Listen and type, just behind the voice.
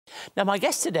Now, my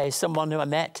guest today is someone who I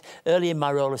met early in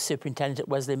my role as superintendent at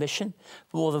Wesley Mission.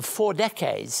 For more than 4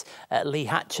 decades, Leigh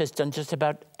Hatcher has done just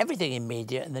about everything in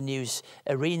media and the news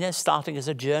arena, starting as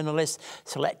a journalist,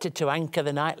 selected to anchor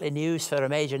the nightly news for a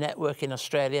major network in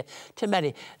Australia, to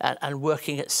many, and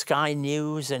working at Sky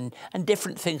News and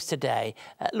different things today.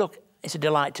 Look, it's a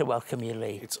delight to welcome you,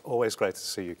 Leigh. It's always great to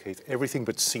see you, Keith. Everything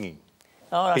but singing.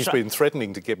 Oh, He's been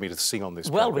threatening to get me to sing on this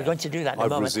program. We're going to do that in a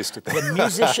moment. I've resisted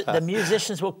that. The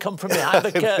musicians will come from behind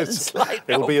the curtains.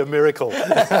 It'll be a miracle.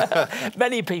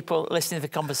 Many people listening to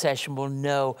the conversation will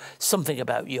know something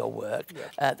about your work.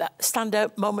 Yeah. That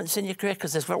standout moments in your career,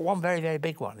 because there's one very, very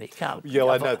big one. You can't. Yeah,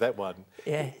 I know that one.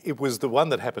 Yeah. It was the one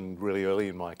that happened really early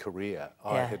in my career.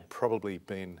 I had probably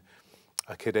been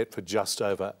a cadet for just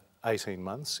over 18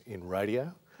 months in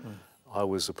radio. I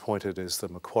was appointed as the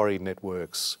Macquarie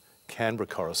Network's Canberra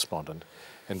correspondent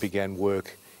and began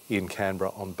work in Canberra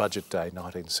on Budget Day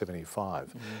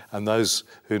 1975. And those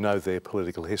who know their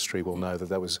political history will know that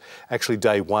that was actually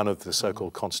day one of the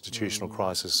so-called constitutional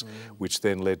crisis, which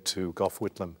then led to Gough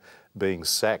Whitlam being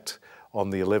sacked on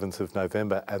the 11th of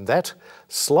November. And that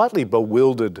slightly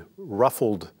bewildered,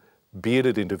 ruffled,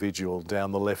 bearded individual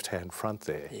down the left-hand front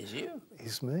there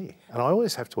is me. And I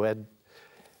always have to add,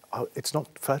 it's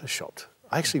not photoshopped.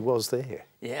 I actually was there.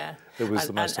 Yeah. It was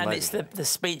the most amazing. And it's the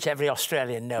speech every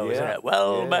Australian knows, isn't it?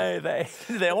 Well, may they.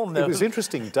 They all know. It was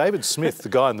interesting. David Smith, the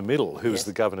guy in the middle, who was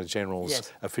the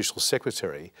Governor-General's official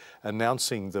secretary,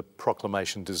 announcing the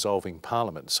proclamation dissolving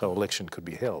Parliament so election could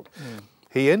be held.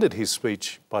 He ended his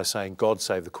speech by saying, "God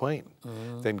save the Queen."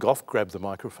 Then Gough grabbed the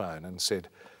microphone and said,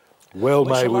 "Well,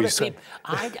 may we say..."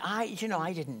 I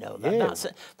didn't know that.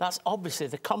 Yeah. That's obviously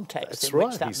the context in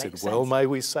which that makes sense. He said, "Well, may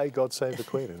we say God save the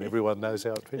Queen," and everyone knows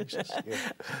how it finishes. Yeah.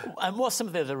 And what's some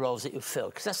of the other roles that you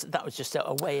filled? Because that was just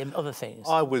a way in other things.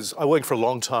 I worked for a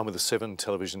long time with the 7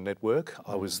 television network.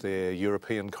 I was their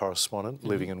European correspondent,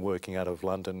 living and working out of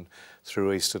London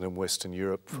through Eastern and Western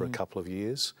Europe for a couple of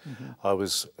years. I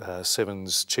was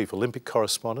 7's chief Olympic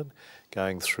correspondent,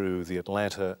 going through the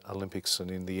Atlanta Olympics and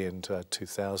in the end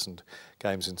 2000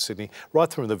 Games in Sydney, right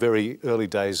through the very early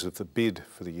days of the bid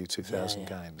for the U2000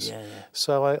 Games.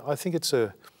 So I think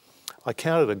I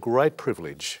count it a great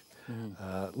privilege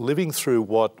living through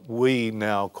what we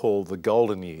now call the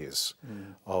golden years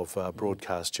of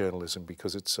broadcast journalism,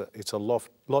 because it's a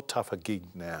lot tougher gig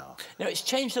now. Now, it's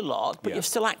changed a lot, but you're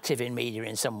still active in media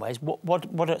in some ways.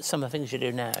 What are some of the things you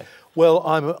do now? Well,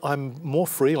 I'm more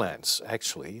freelance,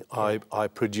 actually. I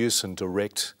produce and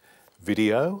direct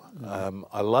video.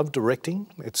 I love directing.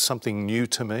 It's something new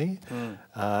to me.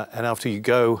 And after you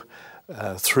go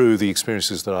through the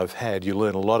experiences that I've had, you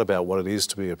learn a lot about what it is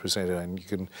to be a presenter, and you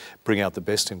can bring out the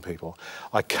best in people.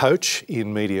 I coach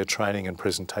in media training and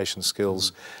presentation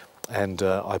skills, and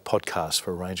I podcast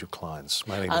for a range of clients.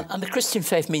 Mainly and the Christian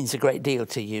faith means a great deal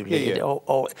to you, Leigh.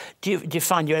 Or do you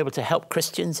find you're able to help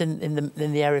Christians in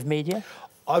the area of media?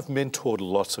 I've mentored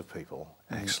lots of people,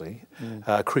 actually,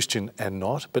 Christian and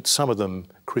not, but some of them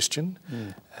Christian,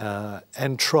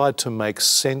 and tried to make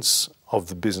sense of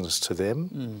the business to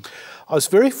them. I was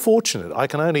very fortunate. I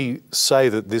can only say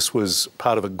that this was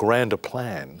part of a grander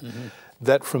plan,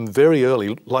 that from very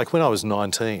early, like when I was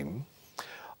 19,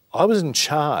 I was in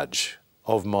charge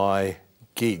of my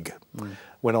gig.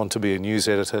 Went on to be a news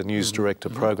editor, news director,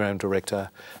 program director,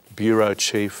 bureau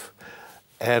chief.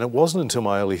 And it wasn't until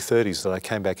my early 30s that I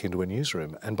came back into a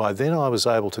newsroom. And by then I was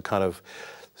able to kind of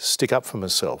stick up for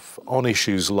myself on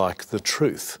issues like the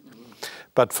truth.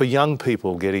 But for young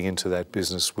people getting into that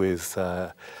business with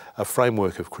a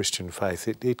framework of Christian faith,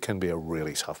 it can be a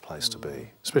really tough place to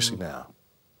be, especially now.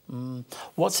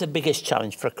 What's the biggest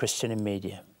challenge for a Christian in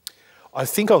media? I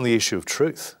think on the issue of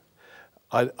truth.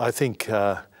 I think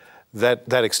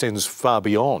that extends far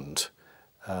beyond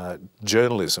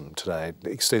journalism today. It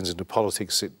extends into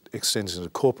politics, it extends into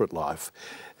corporate life,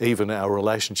 even our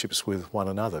relationships with one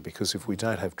another, because if we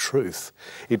don't have truth,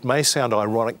 it may sound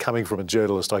ironic coming from a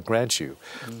journalist, I grant you,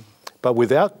 but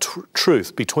without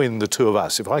truth between the two of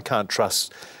us, if I can't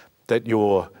trust that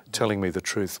you're telling me the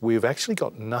truth, we've actually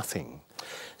got nothing.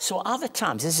 So are there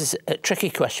times, this is a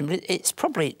tricky question, but it's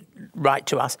probably right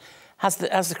to ask, has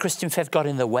the Christian faith got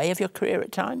in the way of your career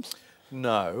at times?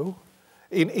 No.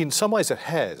 In some ways it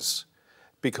has,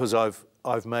 because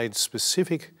I've made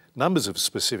numbers of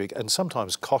specific and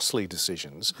sometimes costly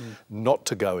decisions not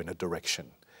to go in a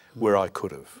direction where I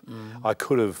could have. I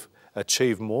could have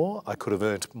achieved more, I could have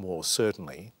earned more,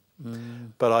 certainly,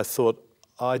 but I thought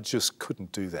I just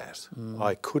couldn't do that.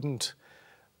 I couldn't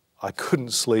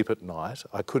sleep at night.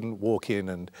 I couldn't walk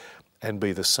in and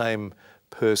be the same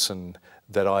person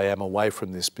that I am away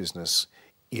from this business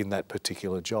in that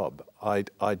particular job.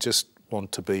 I just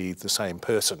want to be the same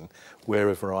person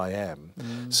wherever I am.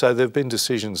 So there have been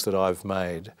decisions that I've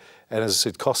made, and as I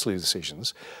said, costly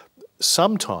decisions,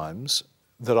 sometimes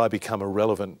that I become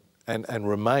irrelevant and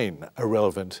remain a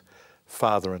relevant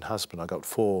father and husband. I got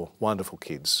 4 wonderful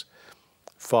kids,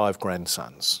 5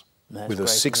 grandsons, with a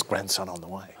 6th grandson on the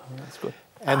way. Oh, that's good.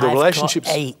 And the relationships...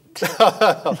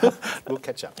 Got 8. We'll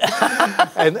catch up.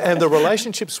 and the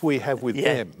relationships we have with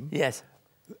them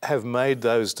have made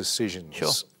those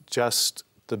decisions just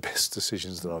the best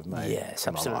decisions that I've made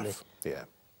in my life. Yeah.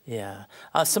 Yeah.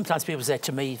 Sometimes people say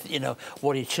to me, you know,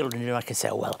 what are your children doing? I can say,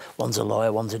 oh, well, one's a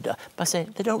lawyer, one's a... But I say,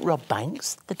 they don't rob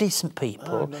banks. They're decent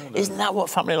people. Oh, no. Isn't that what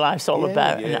family life's all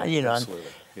about? Yeah, and, you know,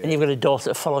 and you've got a daughter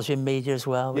that follows you in media as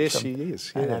well. Yes, she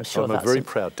is. Yeah. I'm sure I'm a very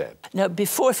proud dad. Now,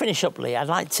 before I finish up, Leigh, I'd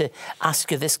like to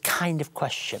ask you this kind of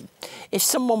question. If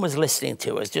someone was listening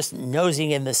to us, just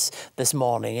nosing in this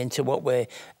morning into what we're...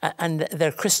 And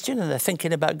they're Christian and they're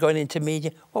thinking about going into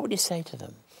media, what would you say to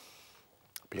them?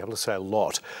 Be able to say a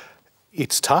lot.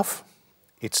 It's tough.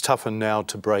 It's tougher now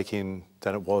to break in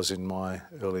than it was in my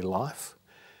early life.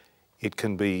 It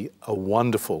can be a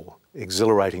wonderful,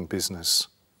 exhilarating business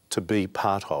to be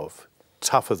part of.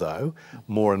 Tougher though,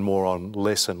 more and more on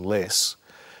less and less.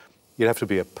 You have to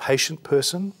be a patient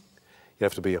person. You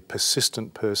have to be a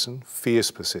persistent person,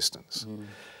 fierce persistence.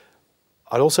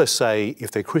 I'd also say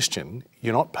if they're Christian,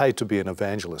 you're not paid to be an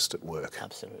evangelist at work.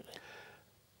 Absolutely.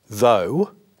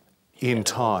 Though, in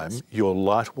time, your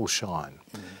light will shine,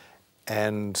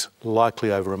 and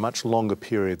likely over a much longer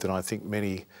period than I think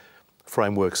many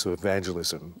frameworks of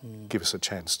evangelism give us a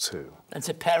chance to. And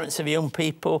to parents of young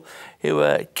people who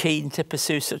are keen to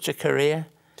pursue such a career?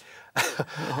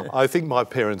 I think my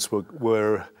parents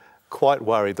were quite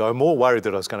worried. They were more worried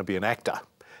that I was going to be an actor,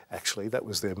 actually. That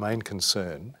was their main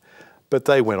concern. But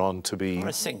they went on to be... Or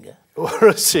a singer. Or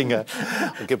a singer.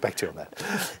 I'll get back to you on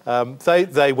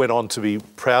that. They went on to be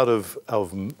proud of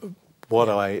what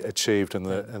I achieved and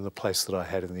the place that I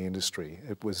had in the industry.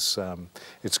 It was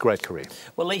it's a great career.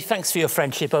 Well, Leigh, thanks for your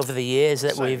friendship over the years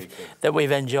that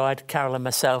we've enjoyed, Carol and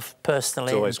myself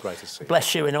personally. It's always great to see you.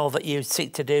 Bless you in all that you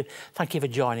seek to do. Thank you for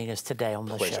joining us today on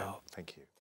the show. Thank you.